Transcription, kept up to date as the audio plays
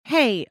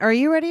Hey, are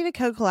you ready to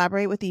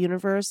co-collaborate with the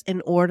universe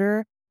in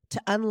order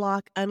to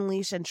unlock,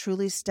 unleash, and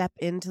truly step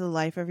into the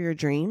life of your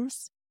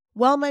dreams?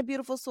 Well, my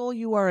beautiful soul,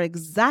 you are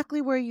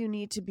exactly where you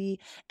need to be,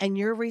 and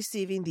you're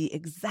receiving the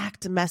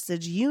exact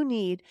message you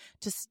need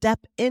to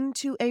step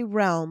into a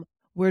realm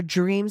where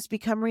dreams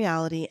become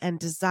reality and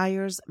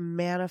desires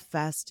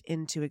manifest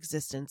into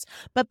existence.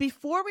 But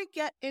before we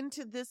get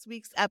into this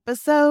week's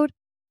episode,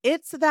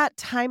 it's that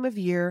time of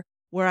year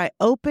where I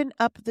open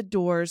up the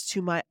doors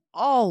to my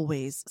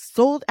always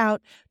sold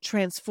out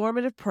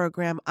transformative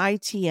program,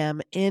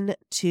 ITM,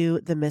 Into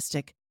the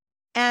Mystic.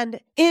 And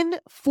in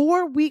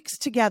 4 weeks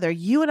together,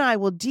 you and I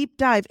will deep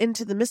dive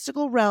into the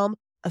mystical realm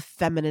of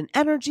feminine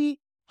energy,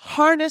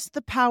 harness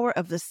the power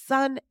of the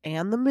sun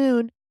and the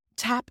moon,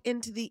 tap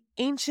into the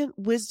ancient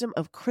wisdom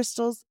of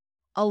crystals,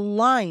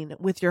 align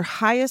with your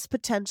highest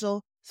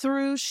potential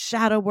through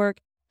shadow work,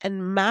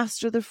 and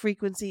master the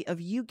frequency of,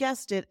 you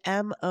guessed it,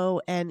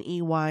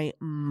 MONEY,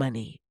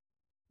 money.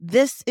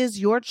 This is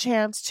your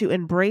chance to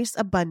embrace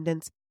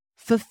abundance,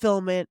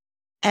 fulfillment,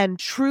 and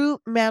true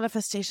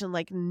manifestation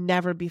like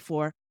never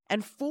before.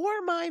 And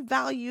for my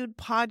valued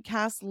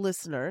podcast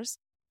listeners,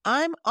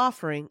 I'm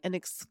offering an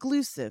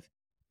exclusive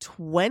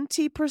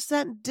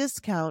 20%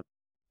 discount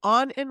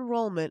on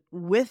enrollment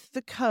with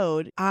the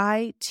code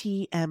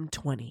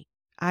ITM20.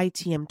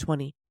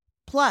 ITM20.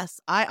 Plus,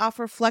 I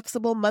offer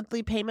flexible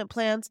monthly payment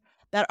plans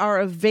that are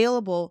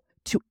available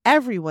to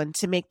everyone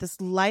to make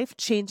this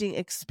life-changing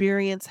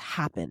experience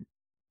happen.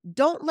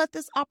 Don't let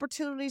this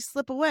opportunity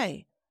slip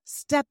away.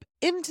 Step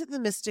into the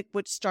Mystic,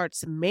 which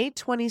starts May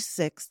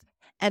 26th,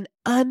 and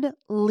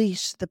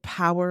unleash the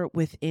power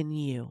within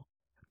you.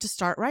 To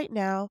start right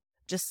now,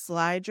 just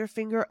slide your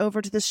finger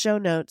over to the show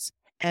notes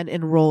and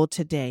enroll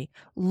today.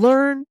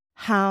 Learn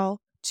how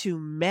to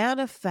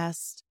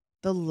manifest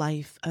the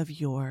life of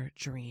your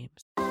dreams.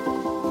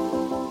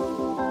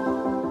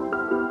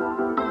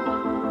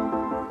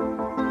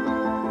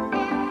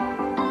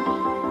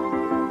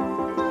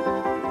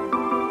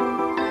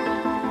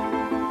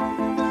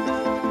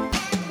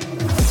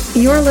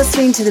 You're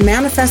listening to the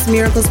Manifest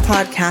Miracles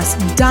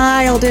podcast,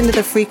 dialed into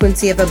the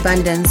frequency of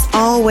abundance,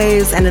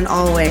 always and in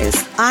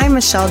always. I'm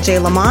Michelle J.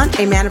 Lamont,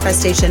 a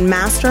manifestation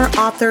master,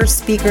 author,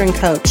 speaker, and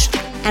coach.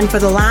 And for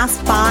the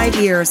last 5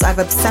 years, I've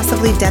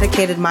obsessively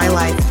dedicated my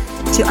life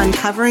to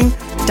uncovering,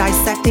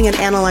 dissecting, and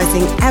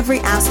analyzing every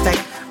aspect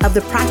of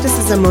the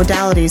practices and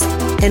modalities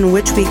in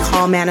which we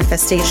call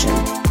manifestation.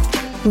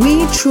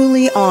 We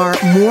truly are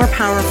more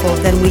powerful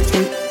than we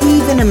can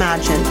even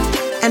imagine,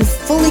 and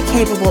fully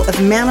capable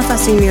of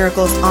manifesting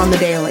miracles on the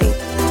daily.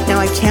 Now,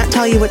 I can't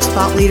tell you which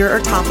thought leader or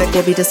topic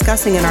we'll be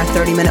discussing in our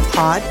 30-minute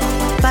pod,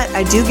 but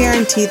I do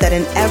guarantee that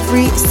in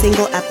every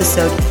single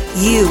episode,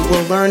 you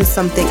will learn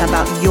something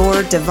about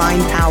your divine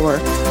power,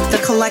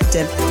 the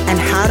collective, and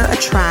how to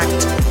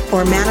attract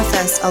or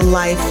manifest a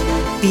life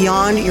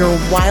beyond your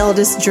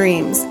wildest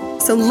dreams.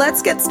 So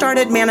let's get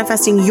started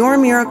manifesting your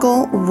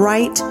miracle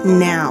right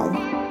now.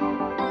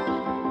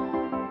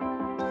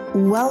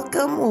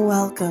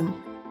 Welcome.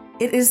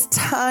 It is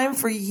time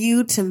for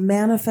you to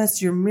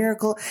manifest your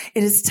miracle.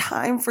 It is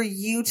time for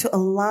you to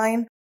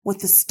align with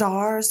the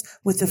stars,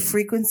 with the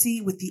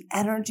frequency, with the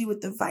energy,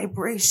 with the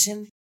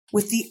vibration,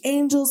 with the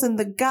angels and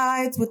the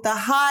guides, with the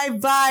high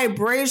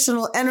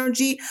vibrational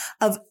energy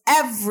of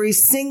every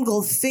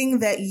single thing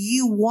that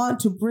you want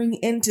to bring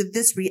into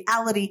this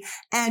reality.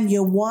 And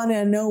you want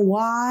to know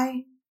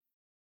why?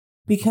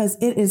 Because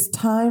it is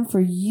time for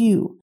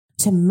you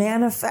to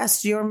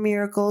manifest your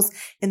miracles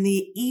in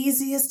the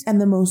easiest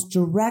and the most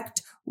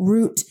direct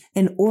route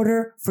in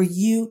order for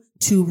you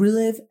to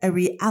live a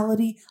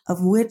reality of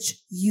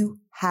which you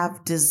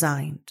have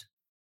designed.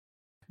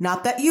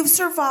 Not that you've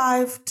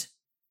survived,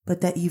 but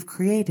that you've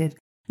created.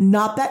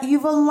 Not that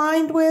you've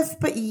aligned with,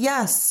 but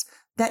yes,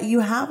 that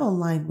you have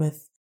aligned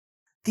with.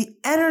 The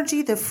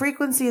energy, the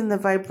frequency, and the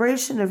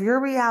vibration of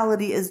your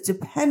reality is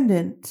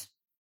dependent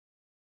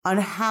on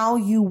how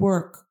you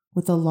work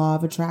with the law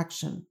of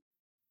attraction.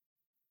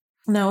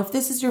 Now, if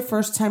this is your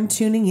first time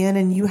tuning in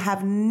and you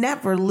have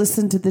never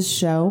listened to this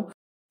show,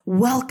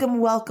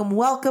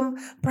 welcome.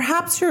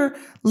 Perhaps you're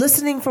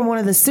listening from one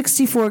of the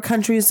 64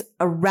 countries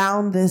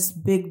around this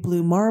big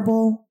blue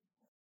marble.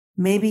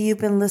 Maybe you've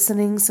been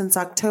listening since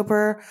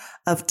October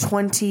of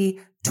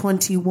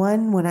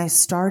 2021 when I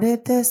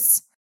started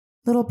this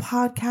little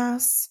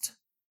podcast.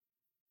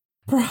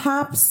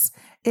 Perhaps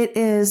it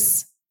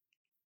is,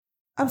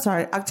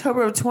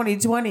 October of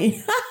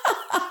 2020.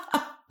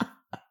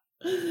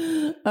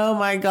 Oh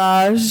my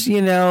gosh,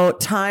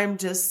 time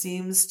just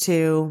seems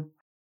to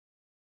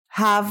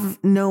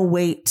have no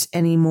weight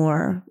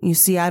anymore. You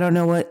see, I don't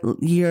know what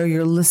year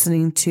you're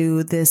listening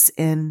to this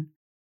in,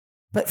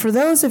 but for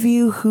those of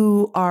you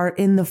who are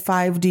in the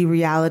 5D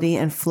reality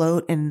and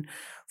float and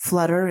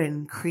flutter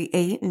and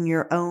create in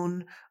your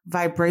own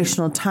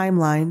vibrational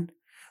timeline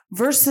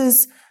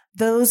versus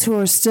those who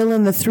are still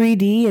in the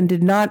 3D and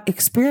did not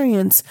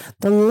experience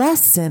the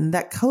lesson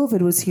that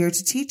COVID was here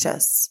to teach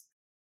us.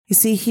 You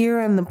see, here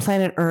on the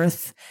planet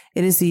Earth,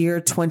 it is the year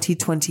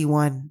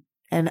 2021.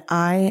 and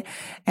I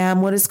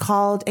am what is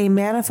called a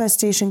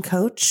manifestation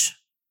coach.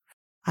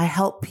 I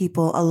help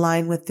people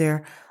align with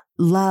their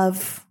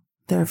love,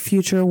 their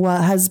future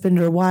husband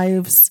or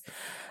wives.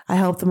 I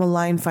help them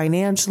align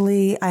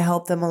financially. I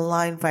help them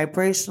align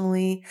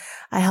vibrationally.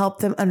 I help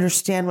them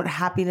understand what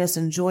happiness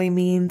and joy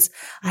means.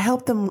 I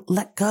help them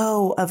let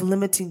go of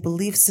limiting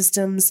belief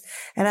systems,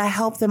 and I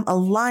help them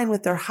align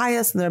with their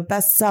highest and their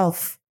best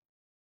self.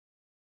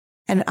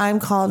 And I'm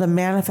called a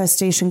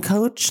manifestation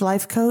coach,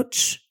 life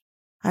coach.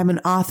 I'm an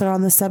author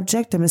on the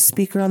subject. I'm a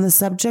speaker on the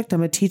subject.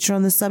 I'm a teacher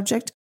on the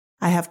subject.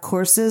 I have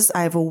courses.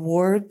 I have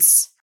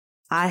awards.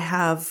 I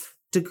have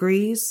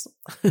degrees,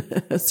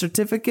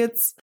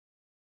 certificates.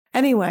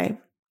 Anyway,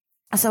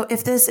 so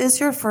if this is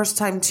your first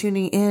time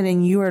tuning in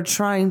and you are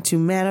trying to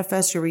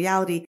manifest your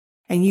reality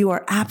and you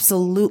are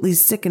absolutely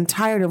sick and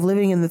tired of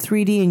living in the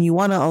 3D and you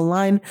want to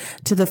align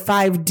to the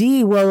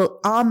 5D, well,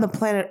 on the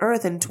planet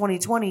Earth in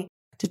 2020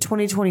 to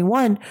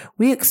 2021,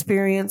 we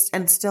experienced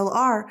and still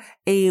are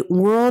a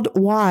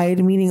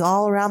worldwide, meaning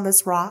all around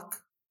this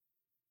rock,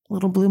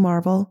 little blue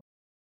marble,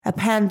 a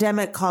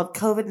pandemic called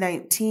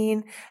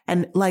COVID-19.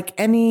 And like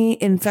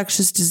any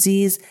infectious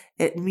disease,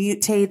 it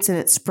mutates and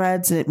it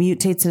spreads and it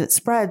mutates and it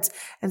spreads.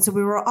 And so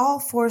we were all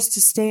forced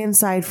to stay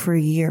inside for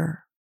a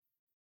year.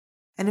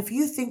 And if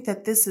you think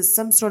that this is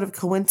some sort of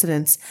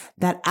coincidence,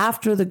 that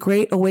after the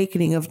Great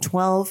Awakening of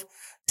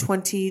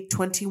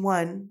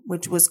 2021,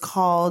 which was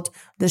called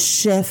the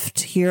shift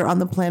here on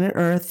the planet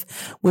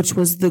Earth, which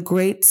was the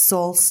great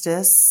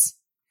solstice,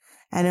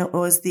 and it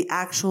was the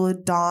actual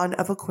dawn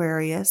of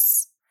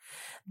Aquarius,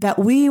 that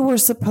we were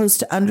supposed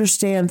to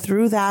understand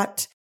through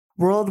that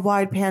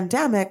worldwide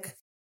pandemic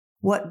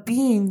what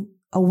being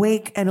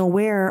awake and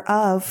aware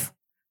of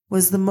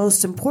was the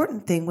most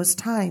important thing, was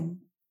time.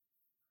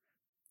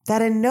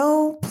 That in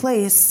no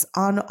place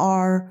on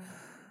our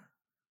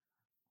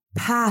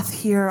path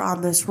here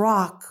on this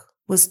rock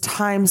was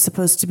time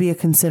supposed to be a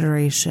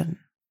consideration.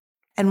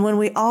 And when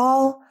we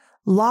all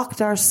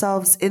locked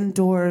ourselves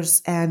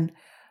indoors and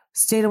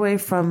stayed away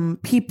from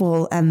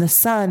people and the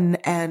sun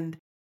and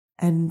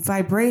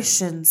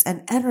vibrations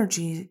and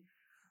energy,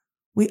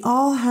 we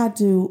all had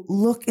to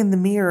look in the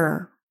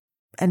mirror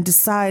and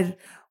decide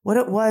what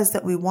it was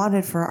that we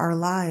wanted for our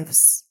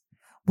lives,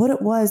 what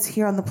it was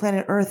here on the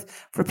planet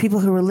Earth for people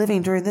who were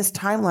living during this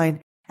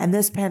timeline and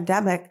this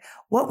pandemic,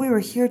 what we were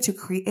here to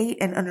create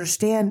and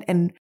understand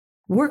and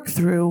work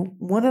through.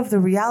 One of the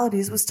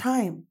realities was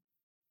time.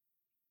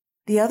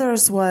 The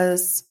others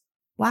was,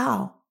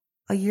 wow,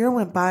 a year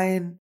went by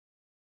and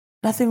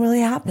nothing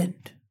really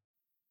happened.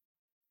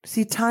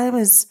 See, time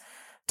is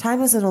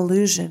an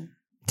illusion.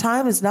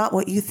 Time is not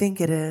what you think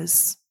it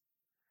is,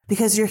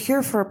 because you're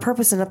here for a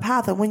purpose and a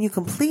path. And when you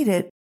complete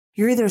it,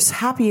 you're either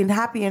happy and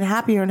happy and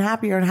happier and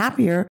happier and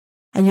happier,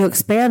 and you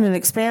expand and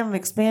expand and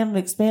expand and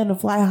expand and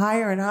fly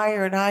higher and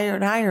higher and higher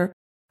and higher,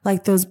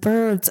 like those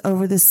birds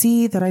over the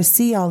sea that I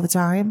see all the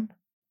time,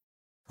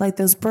 like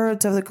those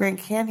birds over the Grand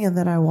Canyon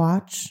that I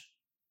watch,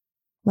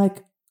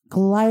 like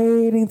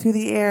gliding through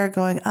the air,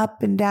 going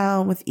up and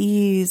down with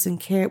ease and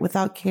care,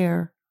 without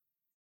care.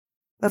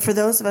 But for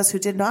those of us who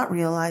did not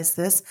realize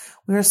this,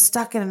 we are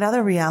stuck in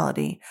another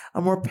reality,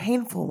 a more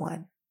painful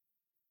one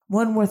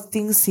where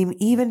things seem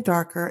even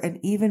darker and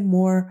even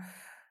more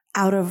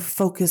out of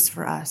focus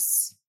for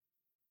us.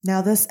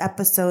 Now, this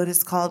episode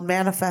is called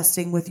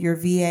Manifesting with Your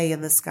VA in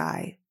the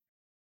Sky.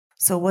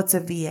 So what's a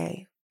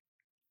VA?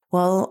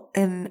 Well,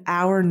 in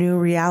our new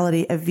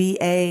reality, a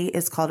VA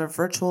is called a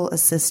virtual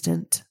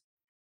assistant.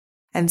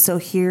 And so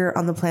here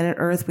on the planet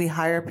Earth, we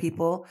hire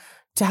people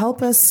to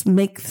help us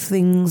make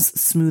things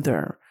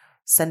smoother,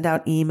 send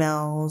out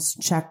emails,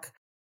 check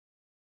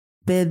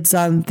bids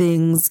on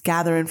things,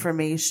 gather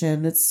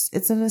information.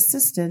 It's an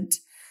assistant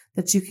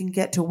that you can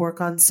get to work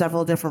on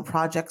several different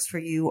projects for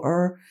you,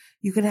 or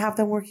you can have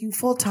them working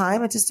full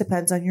time. It just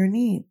depends on your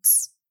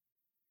needs.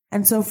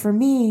 And so for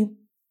me,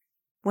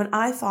 when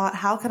I thought,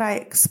 how could I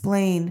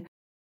explain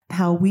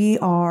how we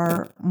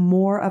are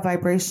more a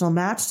vibrational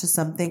match to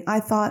something, I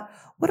thought,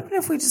 what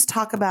if we just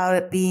talk about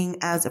it being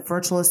as a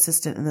virtual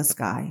assistant in the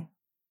sky?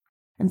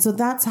 And so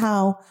that's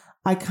how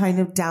I kind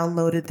of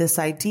downloaded this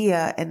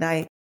idea. And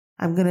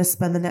I'm going to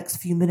spend the next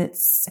few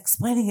minutes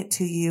explaining it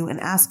to you and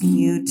asking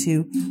you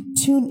to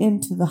tune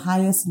into the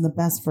highest and the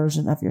best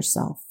version of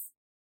yourself.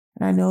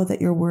 And I know that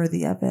you're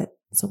worthy of it.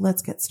 So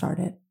let's get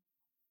started.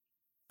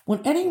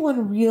 What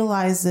anyone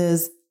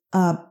realizes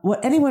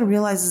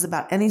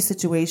about any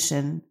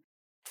situation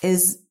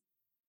is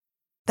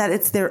that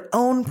it's their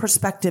own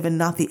perspective and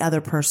not the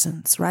other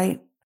person's, right?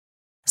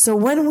 So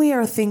when we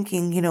are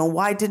thinking,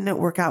 why didn't it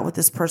work out with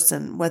this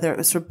person, whether it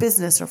was for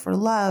business or for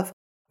love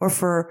or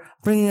for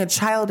bringing a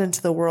child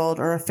into the world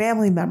or a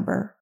family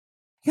member,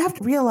 you have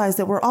to realize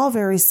that we're all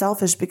very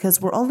selfish because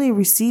we're only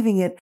receiving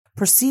it,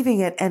 perceiving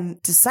it,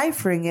 and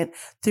deciphering it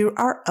through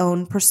our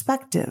own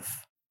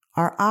perspective.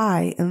 Our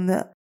I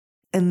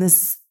in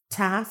this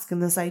task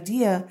and this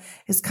idea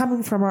is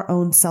coming from our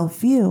own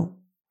self-view.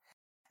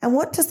 And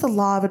what does the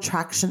law of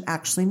attraction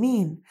actually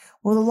mean?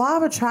 Well, the law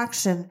of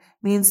attraction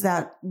means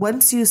that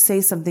once you say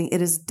something,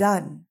 it is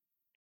done.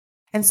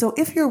 And so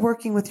if you're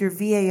working with your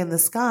VA in the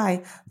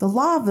sky, the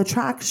law of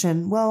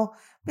attraction, well,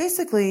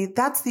 basically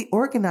that's the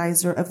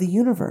organizer of the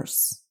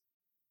universe.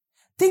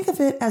 Think of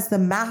it as the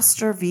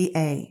master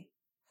VA.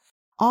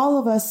 All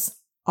of us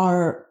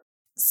are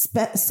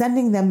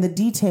sending them the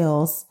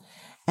details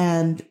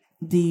and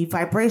the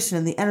vibration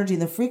and the energy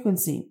and the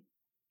frequency.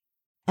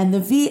 And the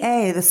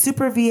VA, the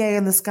super VA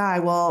in the sky,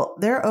 well,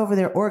 they're over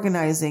there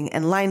organizing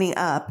and lining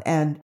up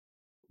and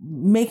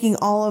making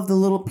all of the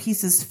little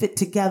pieces fit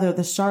together.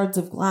 The shards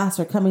of glass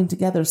are coming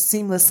together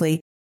seamlessly.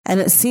 And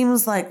it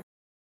seems like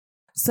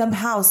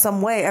somehow,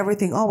 some way,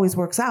 everything always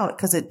works out,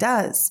 because it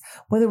does.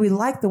 Whether we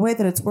like the way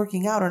that it's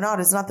working out or not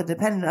is not the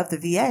dependent of the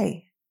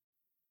VA.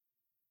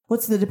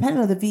 What's the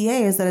dependent of the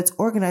VA is that it's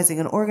organizing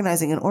and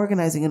organizing and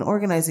organizing and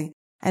organizing.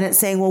 And it's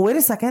saying, well, wait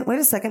a second.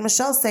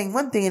 Michelle's saying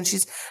one thing and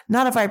she's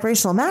not a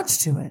vibrational match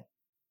to it.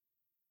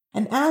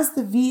 And as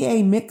the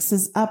VA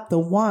mixes up the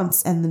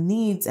wants and the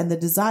needs and the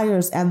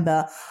desires and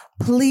the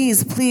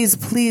please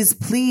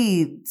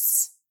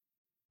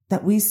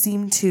that we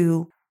seem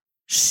to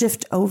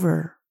shift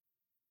over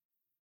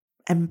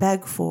and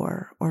beg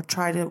for or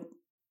try to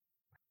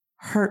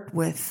hurt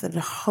with and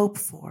hope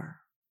for.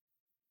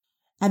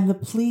 And the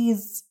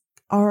pleas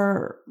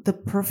are the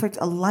perfect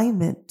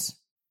alignment.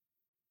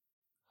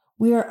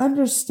 We are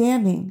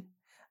understanding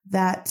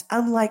that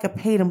unlike a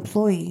paid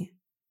employee,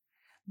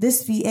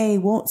 this VA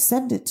won't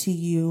send it to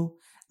you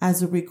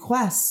as a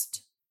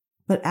request,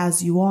 but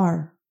as you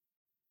are.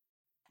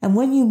 And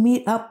when you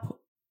meet up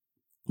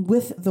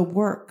with the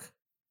work,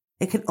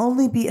 it can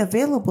only be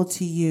available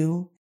to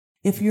you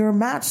if you're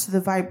matched to the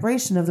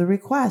vibration of the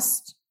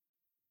request.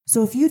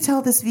 So if you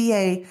tell this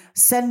VA,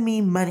 send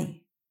me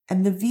money,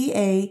 and the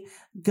VA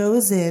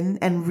goes in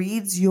and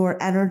reads your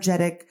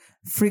energetic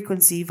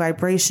frequency,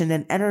 vibration,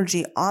 and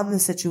energy on the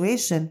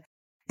situation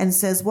and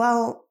says,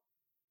 well,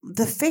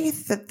 the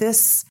faith that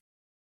this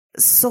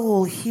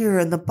soul here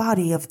in the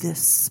body of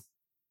this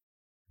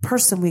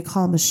person we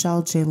call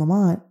Michelle J.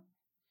 Lamont,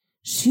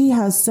 she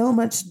has so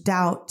much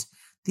doubt.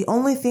 The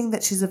only thing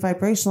that she's a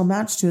vibrational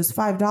match to is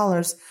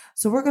 $5.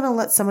 So we're going to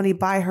let somebody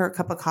buy her a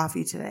cup of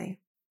coffee today.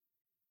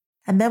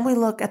 And then we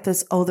look at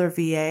this other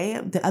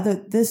VA.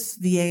 This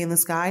VA in the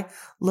sky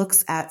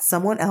looks at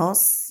someone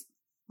else.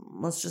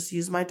 Let's just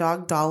use my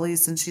dog Dolly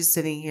since she's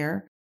sitting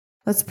here.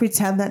 Let's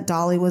pretend that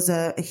Dolly was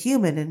a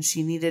human and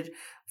she needed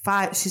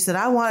 $5. She said,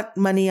 I want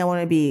money. I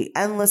want to be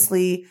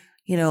endlessly,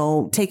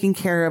 taken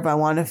care of. I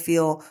want to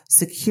feel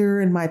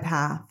secure in my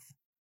path.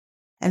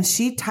 And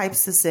she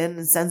types this in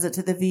and sends it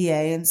to the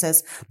VA and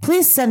says,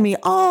 please send me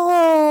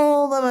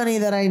all the money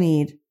that I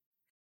need.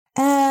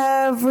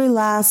 Every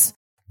last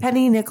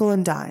penny, nickel,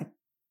 and dime.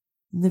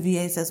 And the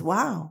VA says,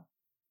 wow,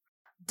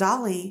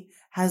 Dolly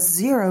has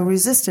zero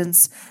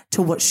resistance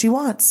to what she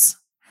wants.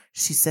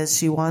 She says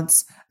she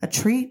wants a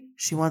treat.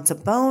 She wants a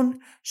bone.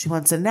 She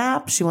wants a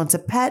nap. She wants a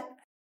pet.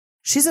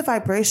 She's a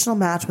vibrational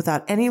match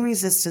without any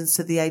resistance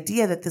to the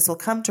idea that this will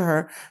come to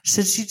her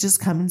should she just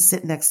come and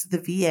sit next to the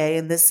VA,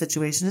 and this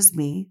situation is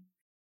me,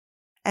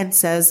 and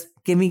says,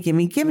 gimme,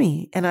 gimme,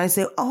 gimme. And I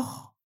say,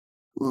 oh,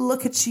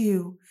 look at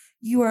you.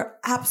 You are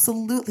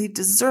absolutely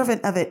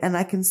deserving of it, and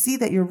I can see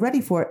that you're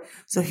ready for it.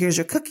 So here's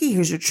your cookie,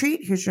 here's your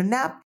treat, here's your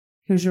nap,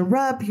 here's your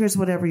rub, here's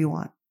whatever you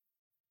want.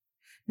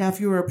 Now, if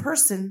you were a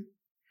person,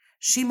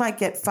 she might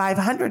get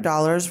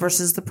 $500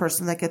 versus the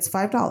person that gets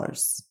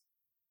 $5.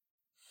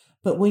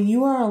 But when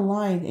you are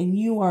aligned and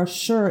you are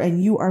sure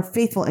and you are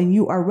faithful and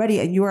you are ready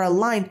and you are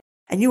aligned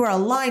and you are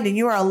aligned and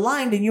you are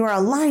aligned and you are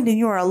aligned and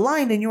you are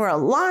aligned and you are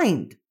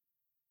aligned,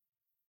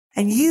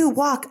 and you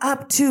walk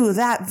up to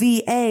that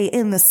VA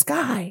in the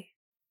sky,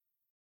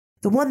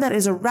 the one that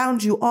is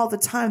around you all the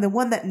time, the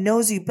one that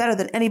knows you better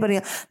than anybody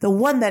else, the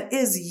one that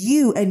is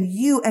you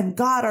and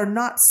God are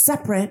not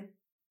separate,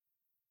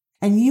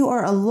 and you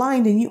are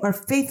aligned and you are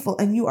faithful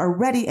and you are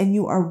ready and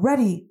you are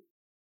ready,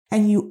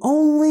 and you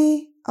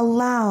only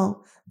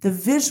allow the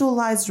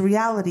visualized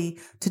reality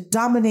to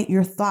dominate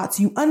your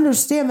thoughts. You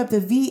understand that the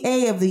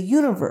VA of the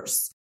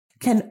universe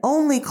can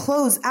only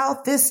close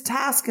out this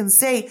task and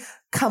say,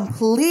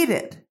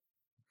 completed,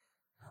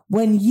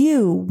 when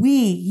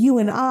you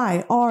and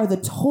I are the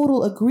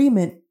total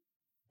agreement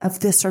of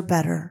this or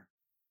better.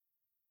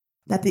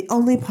 That the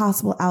only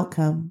possible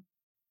outcome,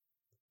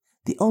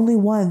 the only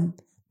one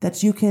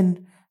that you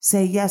can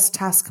say, yes,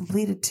 task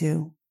completed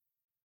to,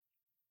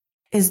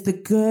 is the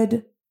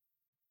good,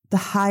 the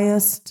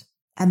highest,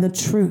 and the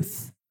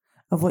truth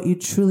of what you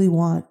truly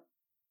want.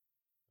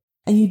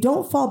 And you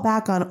don't fall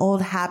back on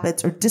old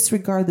habits or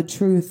disregard the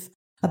truth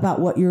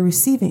about what you're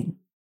receiving.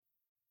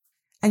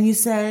 And you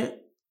say,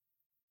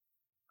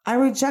 I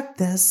reject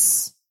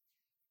this,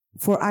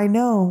 for I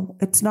know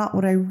it's not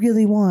what I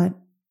really want.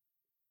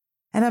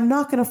 And I'm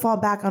not going to fall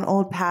back on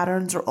old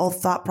patterns or old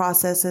thought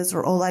processes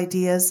or old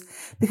ideas,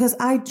 because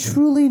I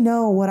truly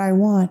know what I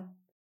want.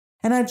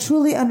 And I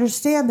truly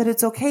understand that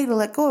it's okay to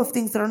let go of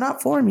things that are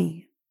not for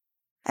me.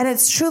 And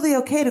it's truly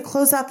okay to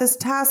close out this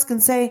task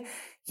and say,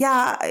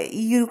 yeah,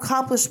 you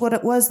accomplished what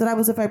it was that I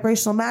was a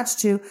vibrational match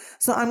to.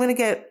 So I'm going to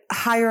get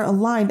higher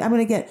aligned. I'm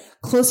going to get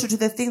closer to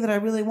the thing that I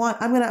really want.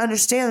 I'm going to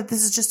understand that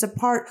this is just a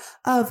part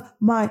of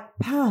my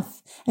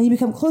path. And you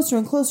become closer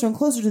and closer and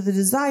closer to the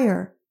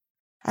desire.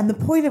 And the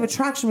point of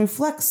attraction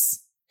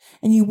reflects,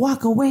 and you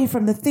walk away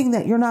from the thing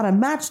that you're not a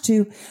match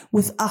to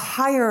with a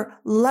higher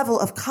level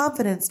of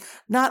confidence,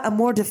 not a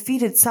more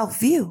defeated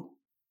self-view.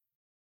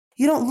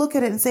 You don't look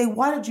at it and say,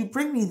 why did you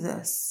bring me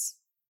this?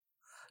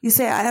 You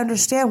say, I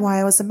understand why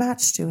I was a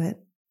match to it.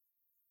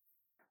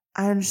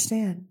 I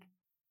understand.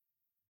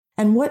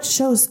 And what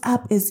shows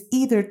up is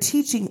either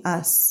teaching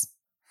us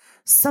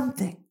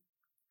something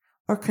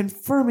or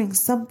confirming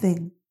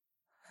something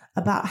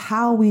about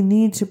how we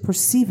need to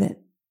perceive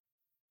it.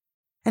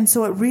 And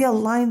so it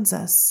realigns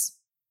us.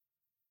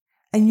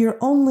 And you're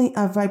only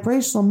a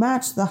vibrational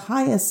match to the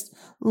highest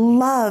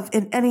love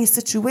in any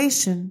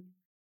situation,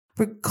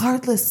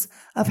 regardless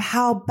of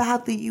how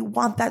badly you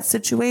want that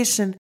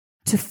situation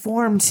to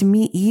form to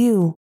meet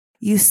you.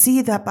 You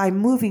see that by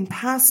moving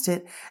past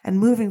it and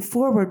moving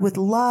forward with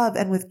love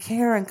and with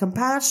care and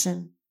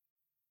compassion,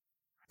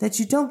 that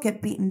you don't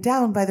get beaten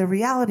down by the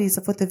realities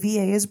of what the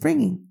VA is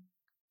bringing.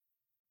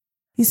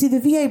 You see, the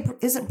VA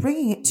isn't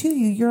bringing it to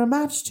you. You're a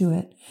match to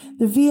it.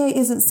 The VA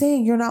isn't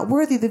saying you're not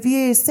worthy. The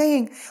VA is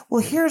saying,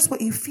 well, here's what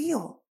you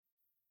feel,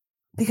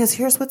 because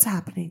here's what's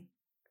happening.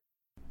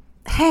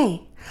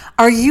 Hey,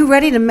 are you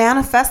ready to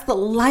manifest the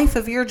life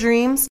of your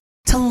dreams?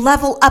 To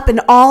level up in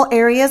all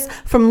areas,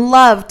 from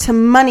love to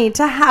money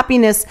to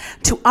happiness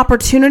to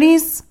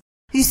opportunities?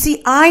 You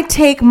see, I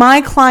take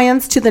my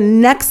clients to the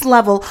next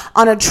level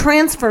on a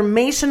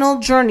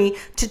transformational journey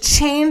to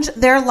change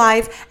their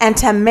life and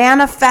to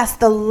manifest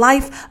the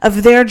life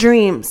of their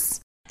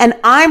dreams. And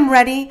I'm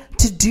ready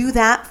to do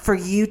that for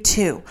you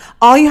too.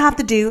 All you have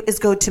to do is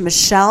go to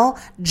Michelle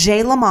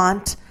J.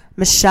 Lamont,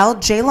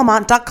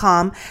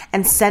 michellejlamont.com,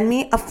 and send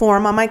me a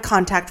form on my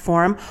contact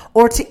form,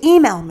 or to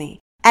email me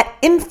at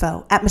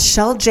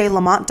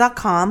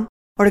info@michellejlamont.com,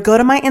 or to go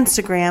to my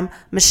Instagram,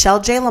 Michelle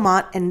J.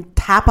 Lamont, and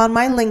tap on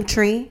my link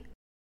tree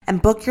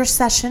and book your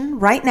session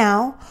right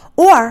now,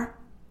 or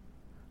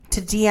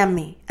to DM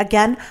me.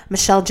 Again,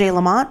 Michelle J.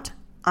 Lamont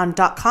on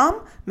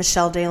 .com,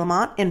 Michelle J.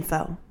 Lamont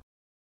info.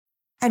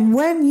 And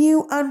when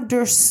you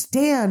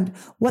understand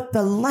what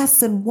the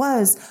lesson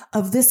was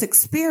of this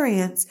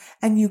experience,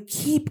 and you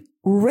keep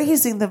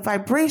raising the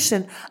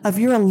vibration of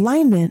your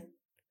alignment,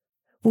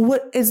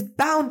 what is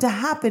bound to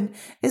happen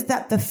is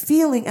that the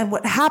feeling and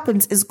what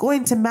happens is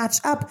going to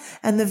match up,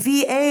 and the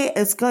VA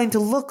is going to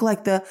look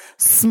like the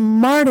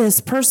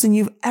smartest person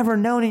you've ever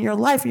known in your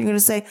life. And you're going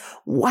to say,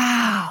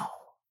 wow,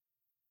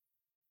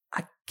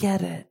 I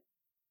get it.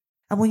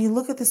 And when you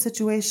look at the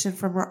situation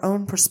from our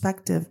own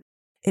perspective,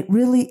 it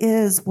really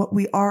is what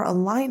we are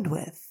aligned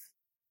with.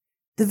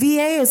 The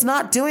VA is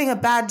not doing a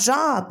bad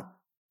job.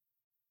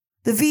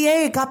 The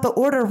VA got the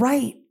order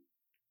right.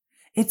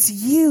 It's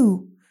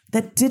you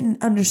that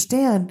didn't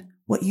understand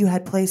what you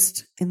had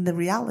placed in the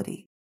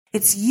reality.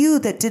 It's you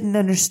that didn't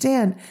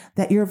understand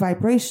that your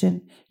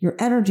vibration, your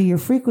energy, your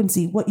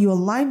frequency, what you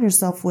align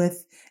yourself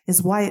with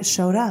is why it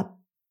showed up.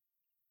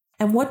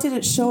 And what did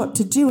it show up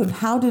to do, and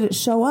how did it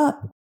show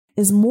up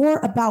is more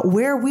about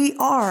where we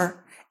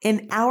are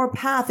in our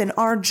path, in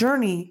our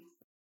journey,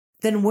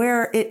 than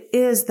where it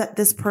is that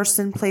this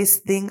person, place,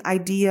 thing,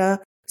 idea,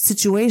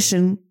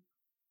 situation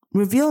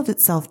revealed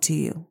itself to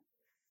you.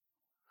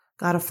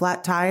 Got a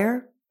flat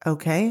tire?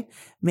 Okay,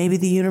 maybe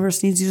the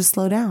universe needs you to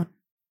slow down.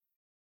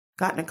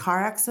 Got in a car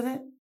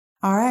accident?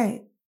 All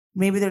right,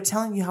 maybe they're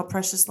telling you how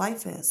precious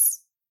life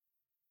is.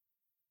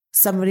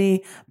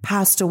 Somebody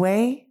passed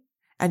away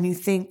and you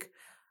think,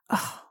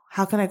 oh,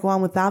 how can I go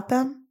on without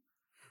them?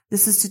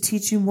 This is to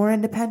teach you more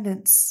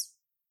independence,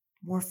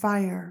 more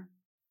fire.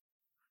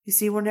 You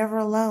see, we're never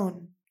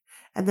alone.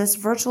 And this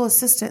virtual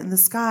assistant in the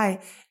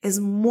sky is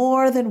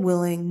more than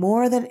willing,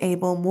 more than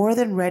able, more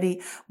than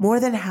ready,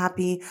 more than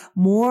happy,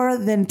 more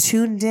than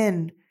tuned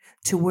in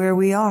to where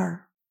we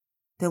are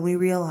than we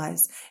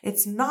realize.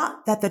 It's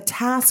not that the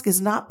task is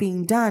not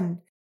being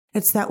done.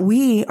 It's that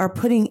we are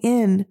putting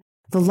in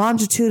the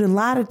longitude and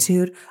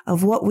latitude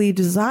of what we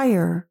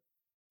desire,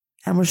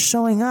 and we're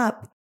showing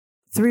up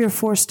 3 or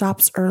 4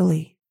 stops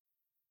early.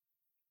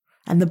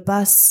 And the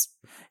bus,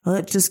 well,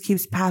 it just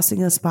keeps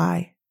passing us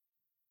by.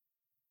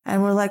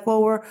 And we're like,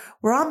 well,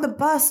 we're on the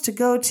bus to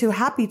go to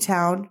Happy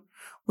Town.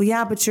 Well,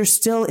 yeah, but you're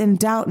still in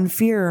doubt and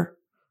fear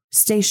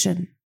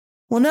station.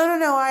 Well, no.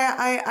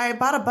 I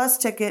bought a bus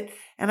ticket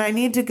and I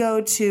need to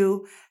go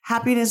to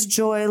happiness,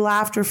 joy,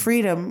 laughter,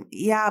 freedom.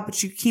 Yeah,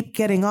 but you keep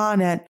getting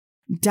on at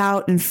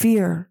doubt and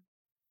fear.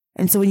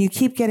 And so when you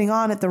keep getting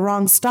on at the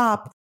wrong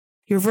stop,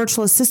 your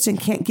virtual assistant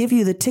can't give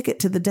you the ticket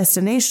to the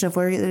destination of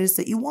where it is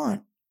that you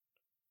want.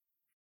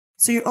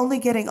 So you're only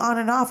getting on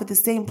and off at the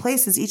same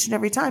places each and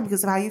every time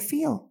because of how you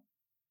feel,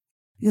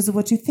 because of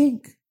what you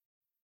think.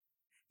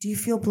 Do you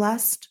feel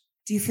blessed?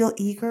 Do you feel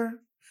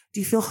eager?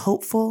 Do you feel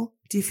hopeful?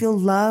 Do you feel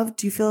loved?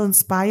 Do you feel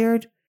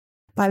inspired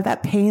by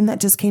that pain that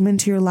just came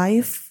into your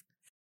life?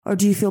 Or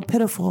do you feel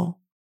pitiful?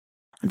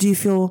 Or do you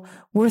feel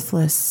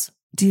worthless?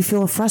 Do you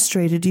feel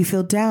frustrated? Do you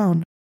feel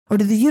down? Or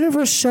did the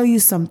universe show you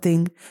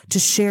something to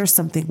share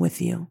something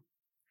with you?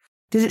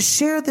 Did it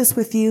share this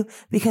with you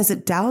because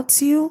it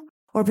doubts you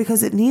or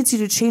because it needs you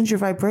to change your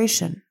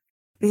vibration?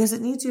 Because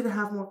it needs you to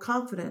have more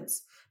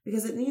confidence?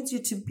 Because it needs you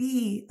to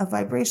be a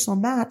vibrational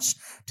match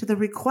to the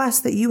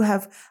request that you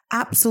have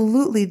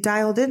absolutely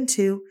dialed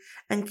into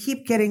and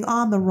keep getting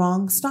on the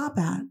wrong stop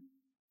at?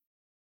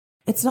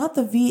 It's not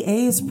the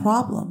VA's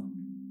problem.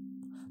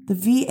 The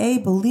VA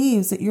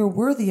believes that you're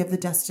worthy of the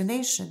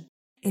destination.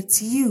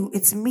 It's you,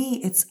 it's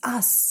me, it's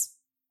us.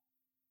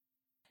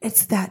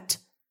 It's that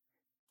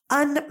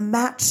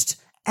unmatched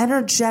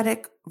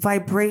energetic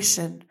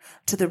vibration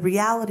to the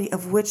reality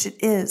of which it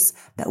is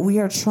that we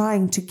are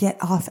trying to get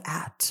off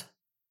at.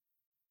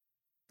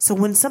 So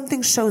when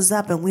something shows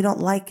up and we don't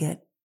like it,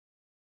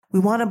 we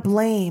want to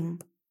blame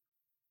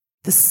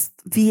the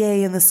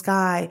VA in the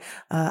sky,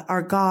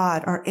 our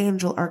God, our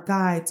angel, our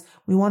guides.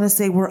 We want to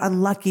say we're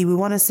unlucky. We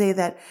want to say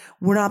that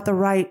we're not the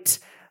right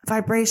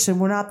vibration.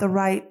 We're not the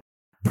right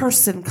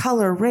person,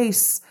 color,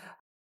 race,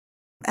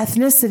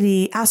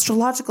 ethnicity,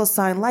 astrological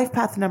sign, life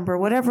path number,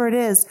 whatever it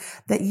is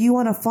that you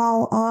want to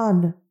fall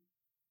on.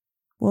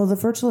 Well, the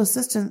virtual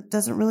assistant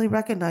doesn't really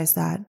recognize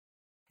that.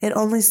 It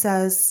only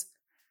says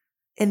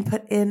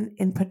input in,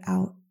 input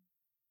out,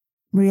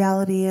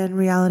 reality in,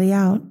 reality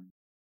out.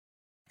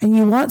 And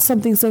you want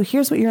something, so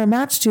here's what you're a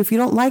match to. If you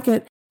don't like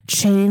it,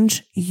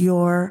 change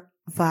your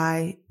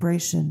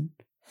vibration.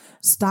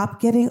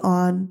 Stop getting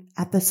on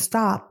at the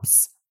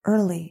stops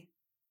early.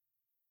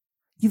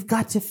 You've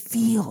got to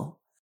feel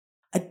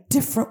a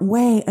different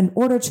way in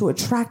order to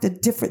attract a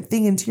different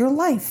thing into your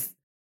life.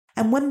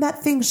 And when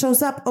that thing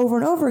shows up over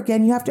and over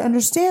again, you have to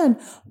understand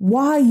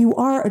why you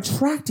are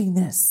attracting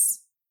this.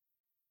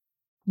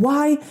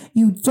 Why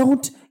you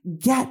don't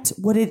get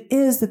what it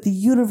is that the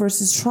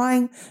universe is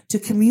trying to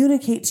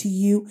communicate to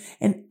you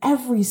in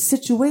every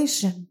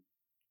situation.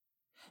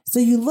 So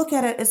you look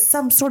at it as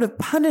some sort of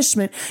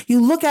punishment. You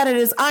look at it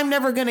as I'm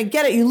never going to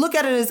get it. You look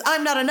at it as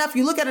I'm not enough.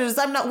 You look at it as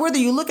I'm not worthy.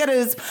 You look at it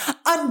as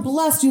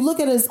unblessed. You look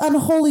at it as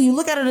unholy. You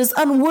look at it as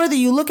unworthy.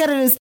 You look at it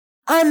as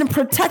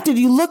unprotected.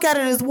 You look at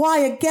it as why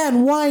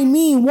again? Why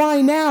me?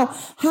 Why now?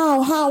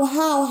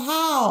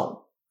 How?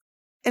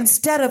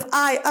 Instead of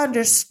I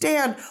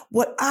understand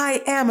what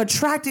I am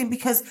attracting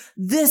because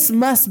this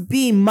must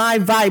be my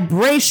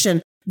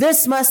vibration.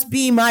 This must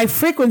be my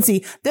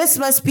frequency. This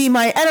must be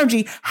my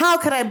energy. How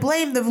can I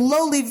blame the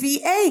lowly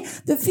VA?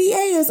 The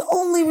VA is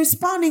only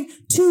responding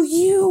to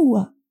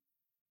you,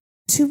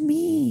 to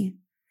me,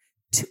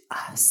 to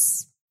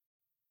us.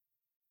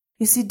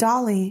 You see,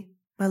 Dolly,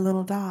 my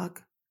little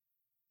dog,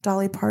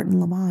 Dolly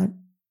Parton Lamont,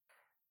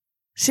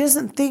 she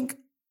doesn't think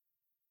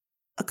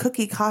a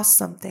cookie costs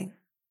something.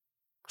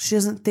 She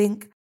doesn't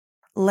think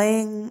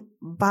laying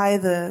by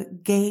the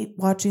gate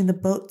watching the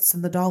boats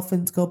and the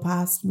dolphins go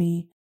past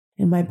me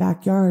in my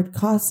backyard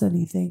costs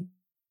anything.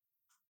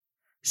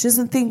 She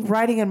doesn't think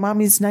riding in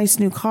mommy's nice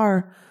new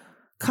car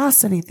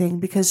costs anything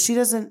because she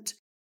doesn't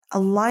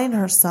align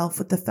herself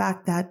with the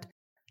fact that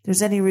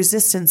there's any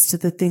resistance to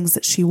the things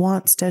that she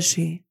wants, does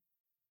she?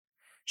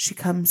 She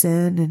comes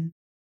in and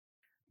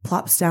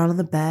plops down on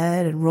the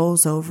bed and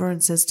rolls over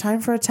and says,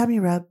 "Time for a tummy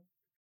rub."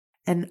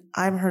 And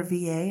I'm her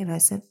VA, and I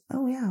said,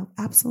 "Oh yeah,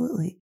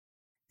 absolutely."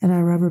 And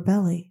I rub her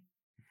belly.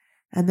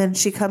 And then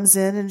she comes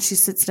in and she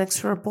sits next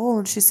to her bowl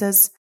and she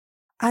says,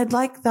 "I'd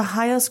like the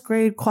highest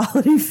grade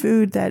quality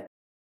food that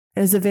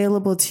is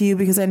available to you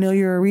because I know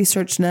you're a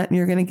research nut and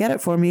you're going to get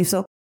it for me.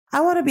 So I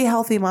want to be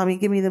healthy, mommy.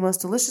 Give me the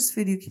most delicious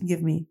food you can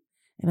give me."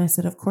 And I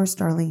said, "Of course,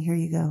 darling, here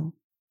you go."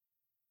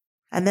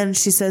 And then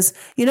she says,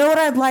 "You know what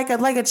I'd like? I'd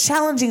like a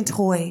challenging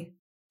toy.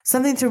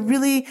 Something to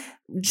really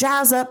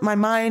jazz up my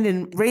mind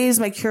and raise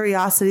my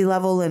curiosity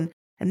level and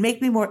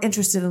make me more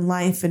interested in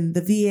life." And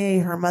the VA,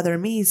 her mother,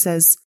 me,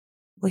 says,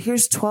 "Well,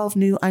 here's 12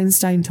 new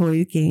Einstein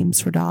toy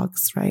games for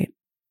dogs, right?"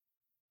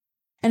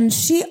 And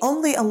she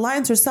only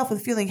aligns herself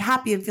with feeling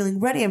happy and feeling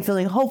ready and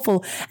feeling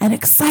hopeful and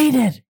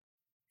excited.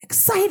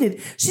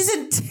 She's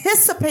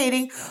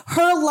anticipating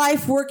her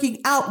life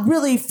working out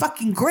really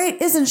fucking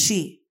great, isn't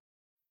she?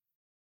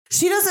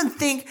 She doesn't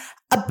think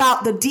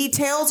about the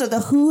details or the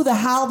who, the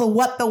how, the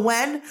what, the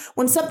when.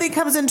 When something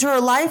comes into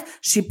her life,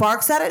 she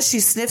barks at it,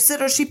 she sniffs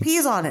it, or she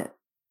pees on it.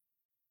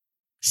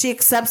 She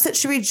accepts it,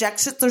 she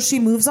rejects it, or she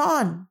moves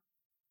on.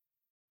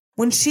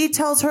 When she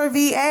tells her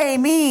VA,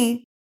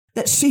 me,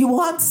 that she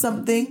wants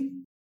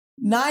something,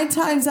 9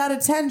 times out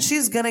of 10,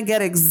 she's going to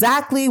get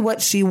exactly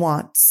what she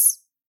wants.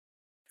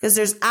 Because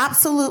there's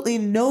absolutely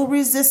no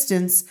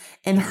resistance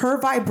in her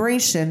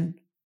vibration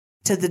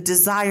to the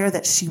desire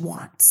that she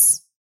wants.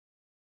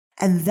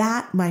 And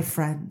that, my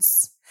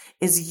friends,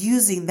 is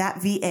using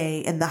that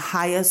VA in the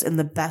highest and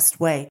the best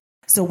way.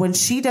 So when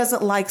she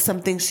doesn't like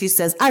something, she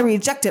says, "I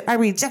reject it, I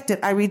reject it,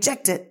 I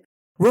reject it."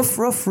 Roof,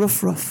 roof,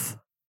 roof, roof.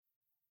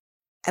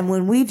 And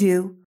when we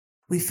do,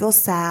 we feel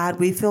sad,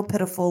 we feel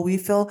pitiful, we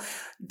feel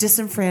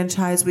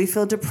disenfranchised, we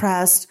feel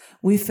depressed,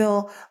 we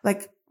feel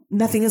like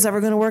nothing is ever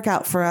going to work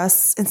out for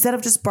us, instead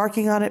of just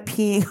barking on it,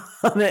 peeing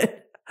on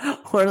it,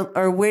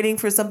 or waiting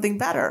for something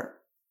better.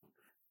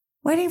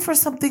 waiting for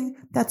something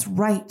that's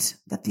right,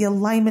 that the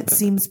alignment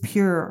seems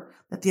pure,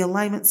 that the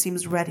alignment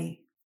seems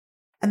ready.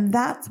 And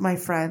that, my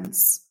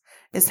friends,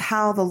 is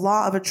how the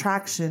law of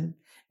attraction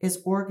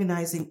is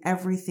organizing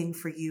everything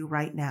for you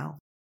right now.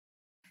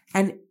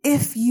 And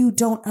if you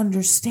don't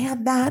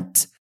understand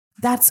that,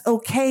 that's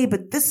okay,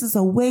 but this is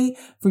a way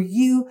for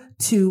you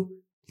to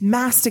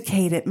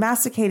masticate it.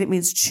 Masticate it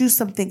means chew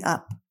something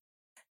up.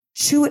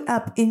 Chew it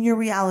up in your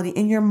reality,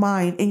 in your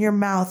mind, in your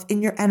mouth,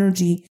 in your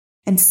energy,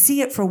 and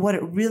see it for what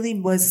it really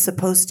was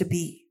supposed to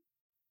be.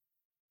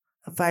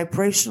 A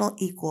vibrational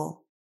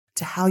equal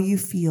to how you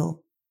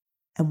feel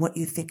and what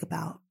you think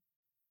about.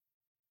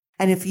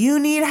 And if you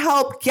need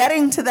help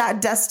getting to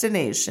that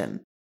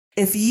destination,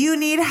 if you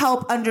need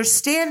help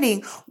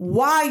understanding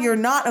why you're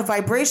not a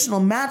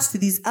vibrational match to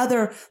these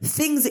other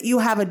things that you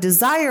have a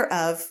desire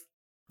of,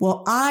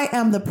 well, I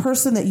am the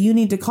person that you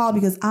need to call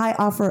because I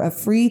offer a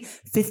free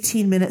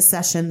 15-minute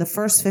session. The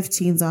first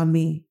 15's on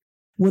me.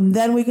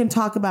 Then we can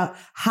talk about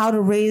how to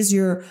raise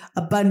your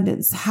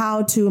abundance,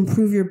 how to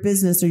improve your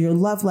business or your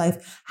love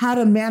life, how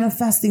to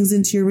manifest things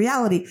into your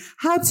reality,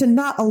 how to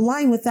not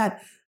align with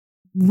that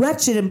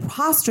wretched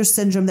imposter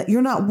syndrome that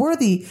you're not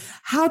worthy,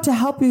 how to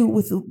help you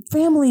with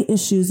family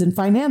issues and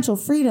financial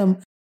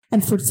freedom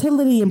and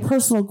fertility and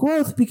personal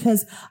growth,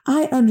 because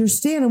I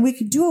understand, and we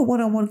can do a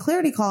one-on-one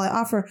clarity call. I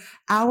offer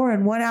hour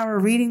and 1 hour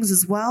readings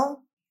as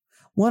well,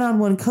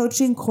 one-on-one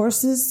coaching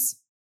courses.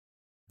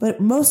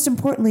 But most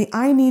importantly,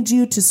 I need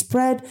you to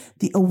spread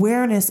the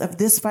awareness of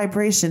this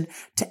vibration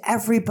to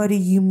everybody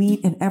you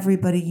meet and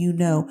everybody you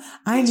know.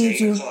 I need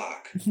you.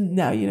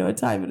 Now you know what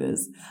time it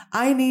is.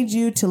 I need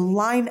you to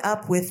line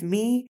up with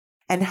me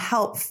and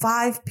help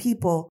 5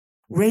 people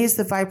raise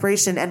the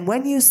vibration. And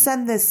when you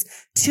send this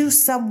to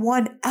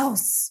someone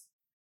else,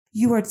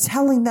 you are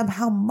telling them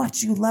how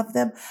much you love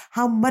them,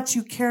 how much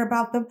you care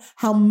about them,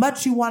 how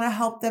much you want to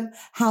help them,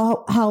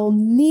 how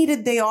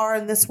needed they are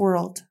in this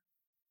world.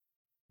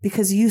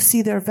 Because you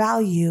see their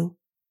value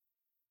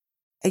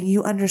and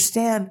you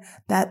understand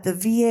that the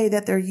VA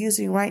that they're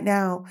using right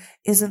now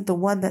isn't the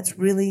one that's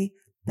really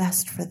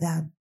best for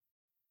them.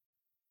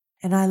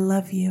 And I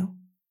love you.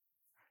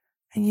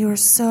 And you are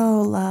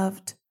so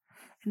loved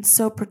and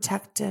so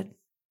protected.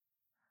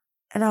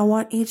 And I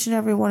want each and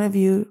every one of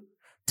you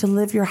to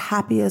live your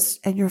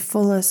happiest and your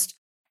fullest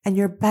and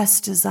your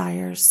best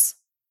desires.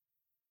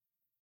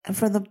 And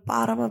from the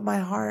bottom of my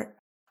heart,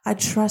 I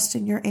trust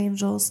in your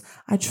angels.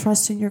 I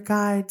trust in your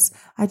guides.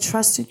 I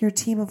trust in your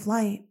team of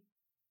light.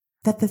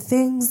 That the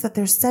things that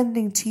they're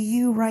sending to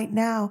you right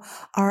now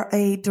are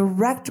a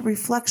direct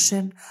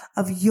reflection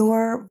of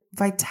your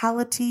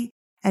vitality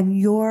and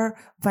your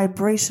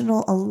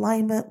vibrational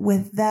alignment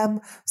with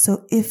them.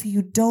 So if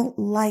you don't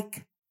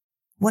like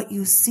what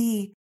you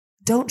see,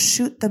 don't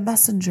shoot the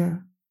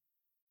messenger.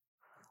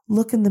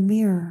 Look in the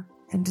mirror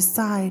and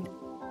decide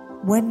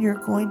when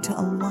you're going to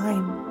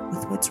align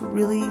with what's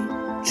really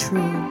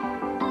true.